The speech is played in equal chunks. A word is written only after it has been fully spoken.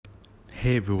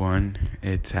Hey everyone,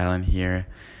 it's Alan here,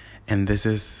 and this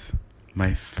is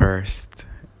my first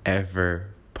ever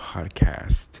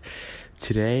podcast.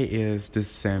 Today is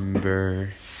December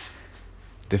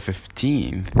the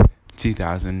 15th,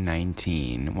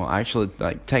 2019. Well, actually,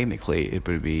 technically, it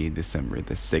would be December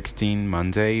the 16th,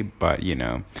 Monday, but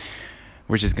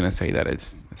we're just gonna say that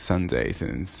it's Sunday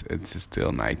since it's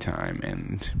still nighttime,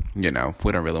 and we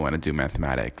don't really want to do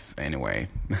mathematics anyway.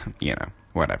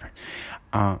 Whatever.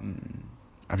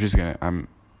 I'm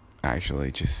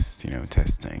actually just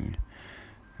testing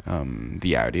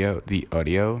the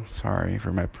audio. Sorry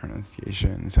for my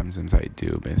pronunciation. Sometimes I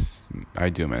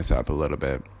do mess up a little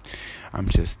bit. I'm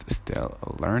just still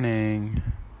learning.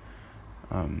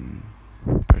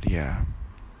 But yeah,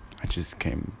 I just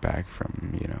came back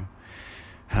from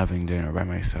having dinner by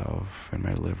myself in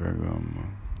my living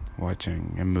room,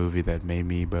 watching a movie that made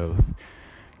me both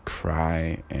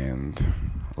cry and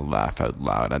laugh out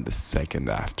loud at the second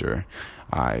after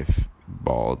I've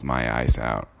bawled my eyes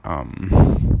out.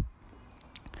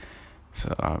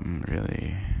 So I'm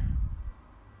really,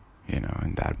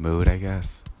 in that mood, I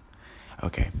guess.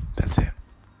 Okay, that's it.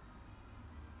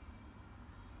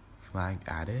 Flag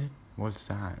added? What's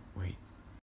that? Wait.